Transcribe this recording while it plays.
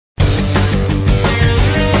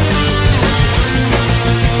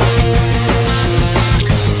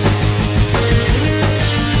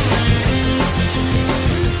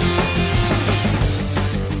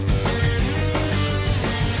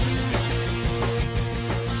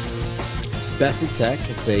Best in Tech.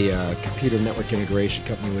 It's a computer network integration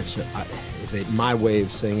company, which is my way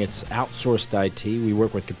of saying it's outsourced IT. We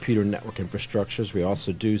work with computer network infrastructures. We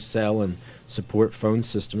also do sell and support phone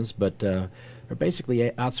systems, but we're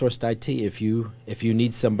basically outsourced IT. If you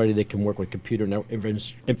need somebody that can work with computer network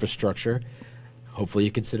infrastructure, hopefully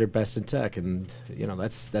you consider Best in Tech, and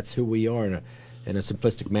that's who we are in a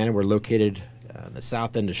simplistic manner. We're located in the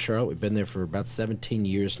south end of Charlotte. We've been there for about 17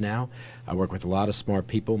 years now. I work with a lot of smart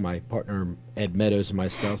people. My partner Ed Meadows and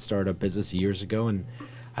myself started a business years ago, and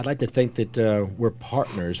I'd like to think that we're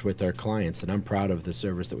partners with our clients, and I'm proud of the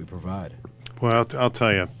service that we provide. Well, I'll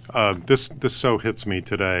tell you, this so hits me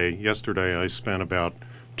today. Yesterday I spent about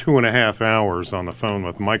 2.5 hours on the phone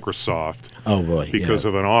with Microsoft. Oh boy! Because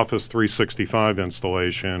of an Office 365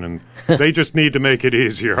 installation, and they just need to make it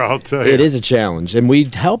easier. I'll tell you, it is a challenge, and we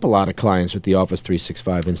help a lot of clients with the Office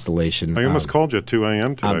 365 installation. I almost called you at 2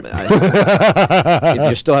 a.m. today. If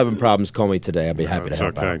you're still having problems, call me today. I'll be happy to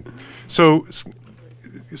help out. So,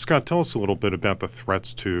 Scott, tell us a little bit about the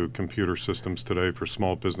threats to computer systems today for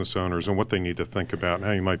small business owners and what they need to think about and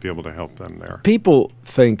how you might be able to help them there. People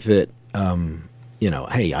think that,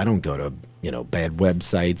 hey, I don't go to, bad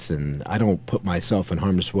websites and I don't put myself in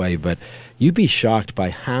harm's way, but you'd be shocked by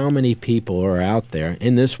how many people are out there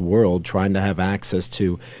in this world trying to have access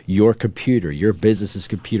to your computer, your business's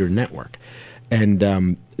computer network.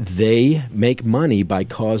 And they make money by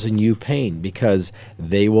causing you pain because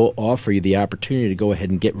they will offer you the opportunity to go ahead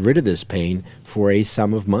and get rid of this pain for a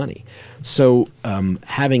sum of money. So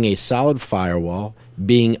having a solid firewall,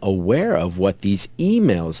 being aware of what these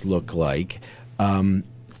emails look like,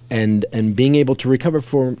 and being able to recover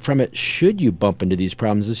from it should you bump into these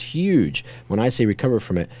problems is huge. When I say recover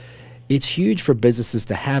from it, it's huge for businesses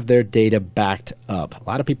to have their data backed up. A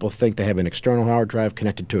lot of people think they have an external hard drive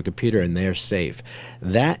connected to a computer and they're safe.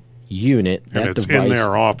 That unit, that device, in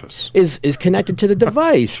their office, is connected to the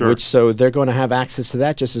device, sure. So they're going to have access to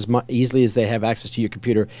that just as easily as they have access to your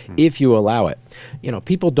computer if you allow it.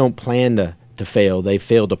 People don't plan to fail, they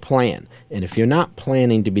fail to plan. And if you're not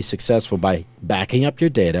planning to be successful by backing up your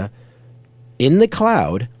data in the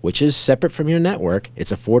cloud, which is separate from your network,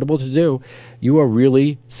 it's affordable to do, you are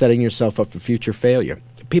really setting yourself up for future failure.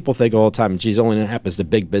 People think all the time, geez, only it happens to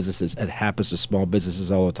big businesses. It happens to small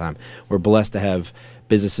businesses all the time. We're blessed to have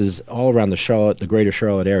businesses all around the greater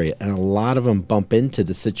Charlotte area, and a lot of them bump into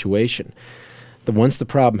the situation. Once the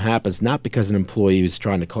problem happens, not because an employee is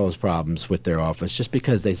trying to cause problems with their office, just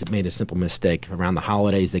because they made a simple mistake. Around the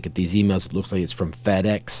holidays, they get these emails. It looks like it's from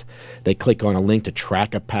FedEx. They click on a link to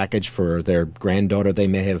track a package for their granddaughter they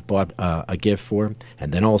may have bought a gift for,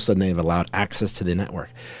 and then all of a sudden they've allowed access to the network.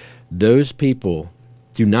 Those people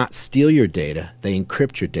do not steal your data. They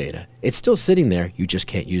encrypt your data. It's still sitting there. You just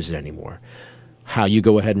can't use it anymore. How you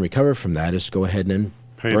go ahead and recover from that is to go ahead and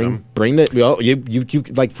bring the you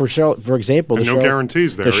like for Charlotte, for example, and no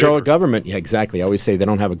guarantees there. The Charlotte government, yeah, exactly. I always say they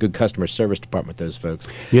don't have a good customer service department. Those folks.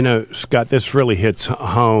 Scott, this really hits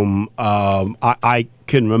home. I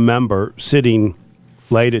can remember sitting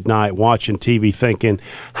late at night watching TV, thinking,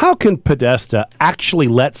 how can Podesta actually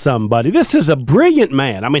let somebody? This is a brilliant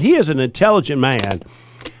man. I mean, he is an intelligent man.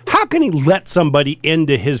 How can he let somebody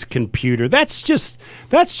into his computer? That's just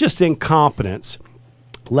incompetence.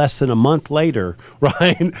 Less than a month later,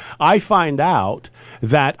 right, I find out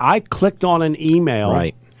that I clicked on an email,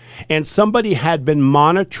 and somebody had been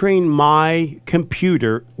monitoring my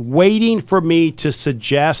computer, waiting for me to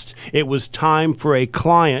suggest it was time for a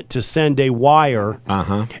client to send a wire.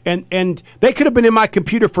 And they could have been in my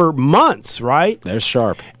computer for months, right? They're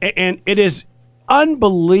sharp. And it is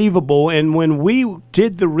unbelievable. And when we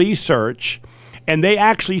did the research, and they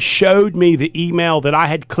actually showed me the email that I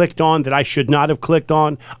had clicked on that I should not have clicked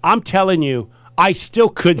on, I'm telling you, I still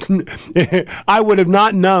couldn't. I would have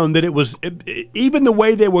not known that it was, even the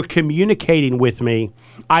way they were communicating with me,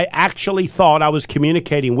 I actually thought I was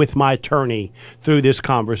communicating with my attorney through this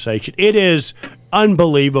conversation. It is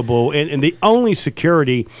unbelievable, and the only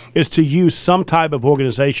security is to use some type of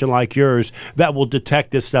organization like yours that will detect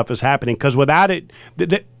this stuff is happening, because without it,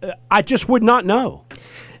 I just would not know.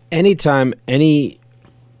 Anytime any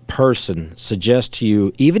person suggests to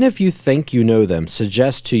you, even if you think you know them,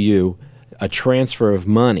 suggests to you a transfer of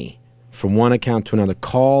money from one account to another,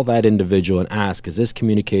 call that individual and ask, is this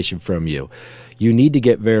communication from you? You need to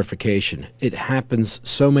get verification. It happens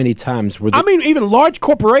so many times. I mean, even large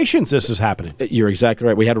corporations, this is happening. You're exactly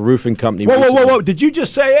right. We had a roofing company. Whoa. Did you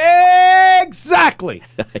just say exactly?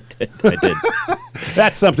 I did.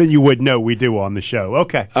 That's something you would know we do on the show.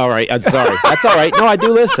 Okay. All right. I'm sorry. That's all right. No, I do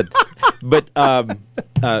listen. But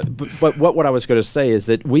what I was going to say is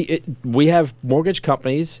that we have mortgage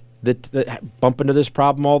companies that bump into this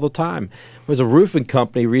problem all the time. There was a roofing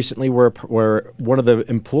company recently where one of the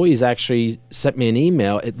employees actually sent me an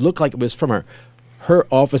email. It looked like it was from her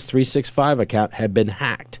Office 365 account had been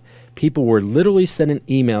hacked. People were literally sending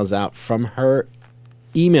emails out from her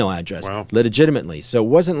email address, wow, legitimately. So it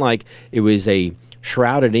wasn't like it was a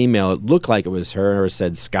shrouded email. It looked like it was her, or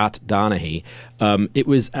said Scott Donaghy. It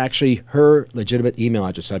was actually her legitimate email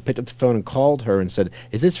address. So I picked up the phone and called her and said,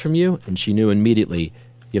 "Is this from you?" And she knew immediately,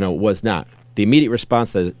 it was not. The immediate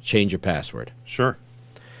response said, "Change your password." Sure.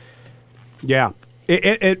 Yeah.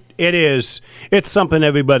 It is. It's something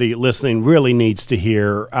everybody listening really needs to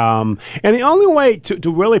hear. And the only way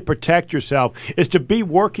to really protect yourself is to be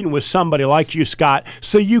working with somebody like you, Scott,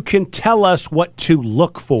 so you can tell us what to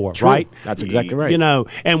look for, True. right? That's exactly right.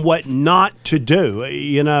 And what not to do,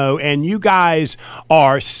 and you guys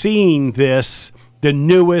are seeing this, the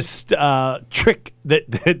newest trick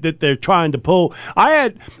that they're trying to pull. I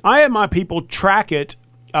had my people track it.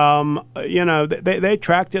 They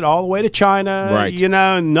tracked it all the way to China. Right.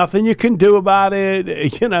 Nothing you can do about it.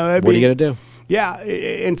 What are you going to do? Yeah,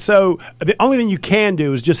 and so the only thing you can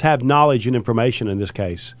do is just have knowledge and information in this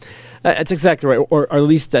case. That's exactly right. Or at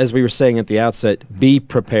least, as we were saying at the outset, be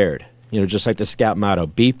prepared. Just like the Scout motto,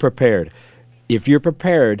 be prepared. If you're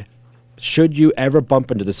prepared, should you ever bump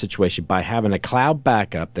into the situation by having a cloud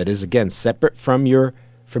backup that is, again, separate from your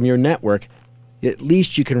network, at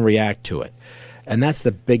least you can react to it. And that's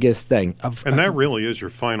the biggest thing. And that really is your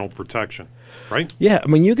final protection, right? Yeah. I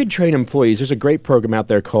mean, you could train employees. There's a great program out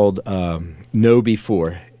there called Know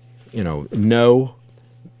Before. Know,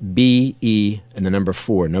 B-E, and the number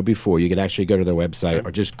 4, Know Before. You could actually go to their website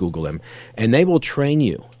or just Google them. And they will train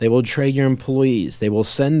you. They will train your employees. They will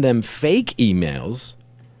send them fake emails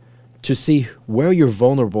to see where your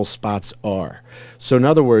vulnerable spots are. So in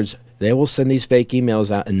other words, they will send these fake emails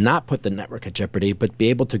out and not put the network at jeopardy, but be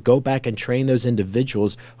able to go back and train those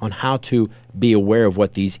individuals on how to be aware of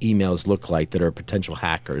what these emails look like that are potential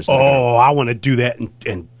hackers. Oh, I want to do that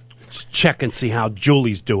and check and see how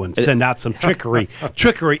Julie's doing. Send out some trickery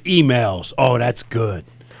emails. Oh, that's good.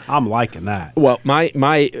 I'm liking that. Well, my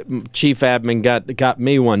chief admin got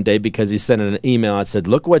me one day because he sent an email. I said,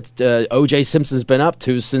 "Look what O.J. Simpson's been up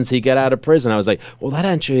to since he got out of prison." I was like, "Well, that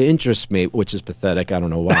actually interests me," which is pathetic. I don't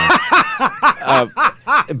know why.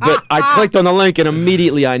 But I clicked on the link, and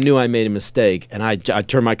immediately I knew I made a mistake. And I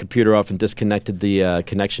turned my computer off and disconnected the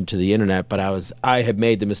connection to the internet. But I had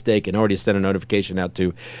made the mistake and already sent a notification out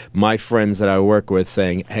to my friends that I work with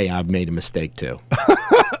saying, "Hey, I've made a mistake too."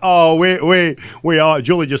 Oh, we all.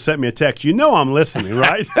 Julie just sent me a text. I'm listening,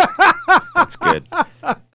 right? That's good.